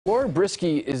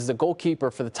Brzykcy is the goalkeeper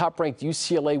for the top-ranked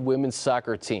UCLA women's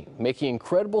soccer team, making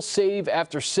incredible save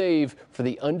after save for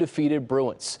the undefeated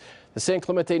Bruins. The San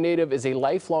Clemente native is a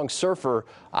lifelong surfer,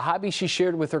 a hobby she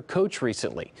shared with her coach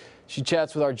recently. She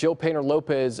chats with our Jill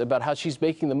Painter-Lopez about how she's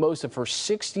making the most of her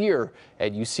 6th year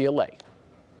at UCLA.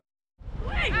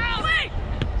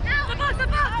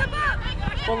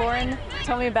 Well, Lauren,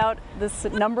 tell me about this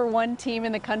 #1 team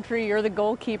in the country. You're the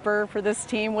goalkeeper for this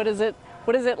team. What is it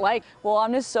like? Well,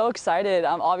 I'm just so excited.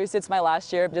 Obviously, it's my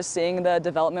last year. Just seeing the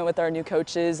development with our new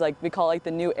coaches, like we call it, like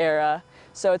the new era.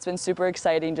 So it's been super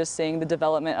exciting just seeing the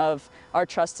development of our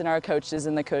trust in our coaches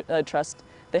and the trust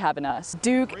they have in us.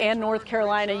 Duke and North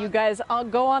Carolina, you guys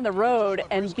go on the road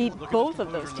and beat both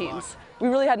of those teams. We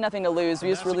really had nothing to lose. We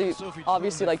just really,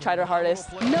 obviously, like tried our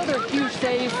hardest. Another huge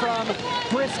save from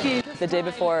Brzykcy. The day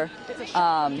before,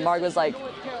 Marg was like,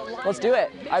 let's do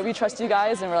it. We trust you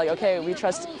guys, and we're like, okay, we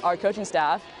trust our coaching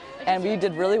staff. And we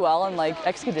did really well and like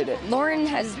executed it. Lauren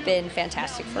has been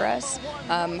fantastic for us.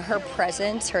 Her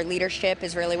presence, her leadership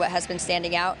is really what has been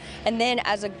standing out. And then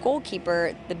as a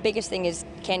goalkeeper, the biggest thing is,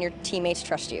 can your teammates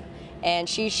trust you? And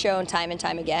she's shown time and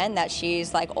time again that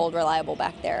she's like old reliable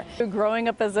back there. Growing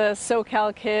up as a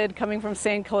SoCal kid, coming from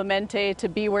San Clemente to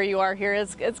be where you are here,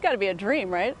 it's got to be a dream,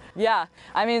 right? Yeah,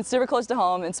 I mean, it's super close to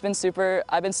home. I've been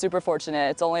super fortunate.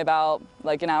 It's only about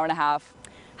like an hour and a half.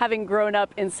 Having grown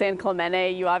up in San Clemente,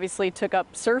 you obviously took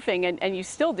up surfing, and you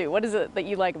still do. What is it that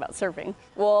you like about surfing?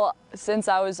 Well, since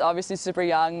I was obviously super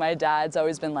young, my dad's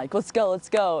always been like, let's go, let's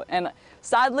go. And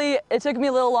sadly, it took me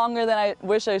a little longer than I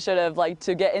wish I should have, like,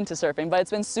 to get into surfing, but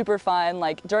it's been super fun,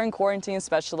 like during quarantine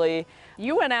especially.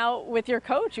 You went out with your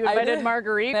coach. You invited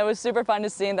Marguerite. It was super fun to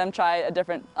see them try a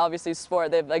different, obviously,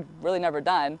 sport they've like really never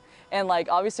done. And like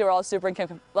obviously we're all super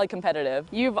competitive.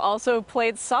 You've also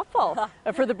played softball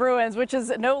for the Bruins, which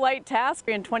is no light task.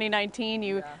 In 2019,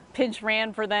 you pinch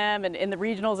ran for them and in the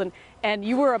regionals, and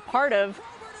you were a part of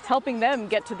helping them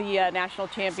get to the national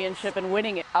championship and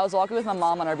winning it. I was walking with my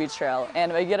mom on our beach trail,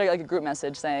 and we get like a group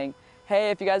message saying, hey,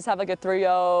 if you guys have like a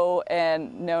 3-0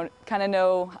 and kind of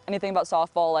know anything about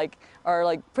softball, like, or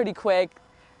like pretty quick,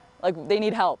 like they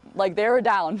need help. Like they were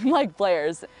down, like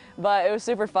players. But it was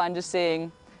super fun just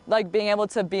seeing, like being able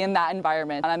to be in that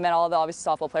environment. And I met all the obviously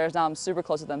softball players. Now I'm super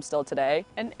close with them still today.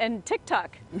 And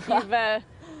TikTok, you've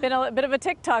been a bit of a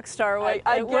TikTok star.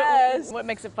 I guess. What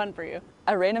makes it fun for you?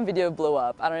 A random video blew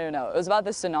up. I don't even know. It was about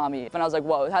this tsunami. And I was like,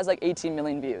 whoa, it has like 18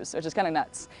 million views, which is kind of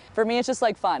nuts. For me, it's just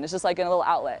like fun. It's just like a little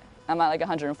outlet. I'm at like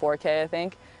 104K, I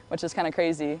think, which is kind of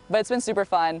crazy. But it's been super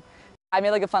fun. I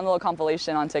made like a fun little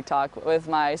compilation on TikTok with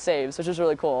my saves, which is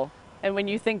really cool. And when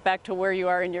you think back to where you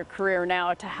are in your career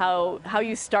now, to how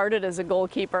you started as a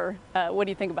goalkeeper, what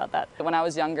do you think about that? When I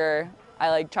was younger, I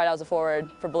like tried out as a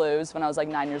forward for Blues when I was like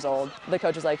 9 years old. The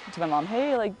coach was like to my mom,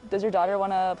 hey, like, does your daughter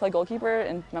want to play goalkeeper?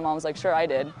 And my mom was like, sure, I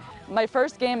did. My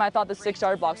first game, I thought the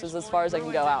 6-yard box was as far as I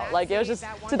can go out. Like it was just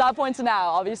to that point to now.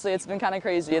 Obviously, it's been kind of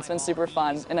crazy. It's been super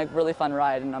fun and a really fun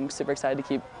ride, and I'm super excited to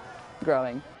keep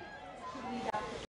growing.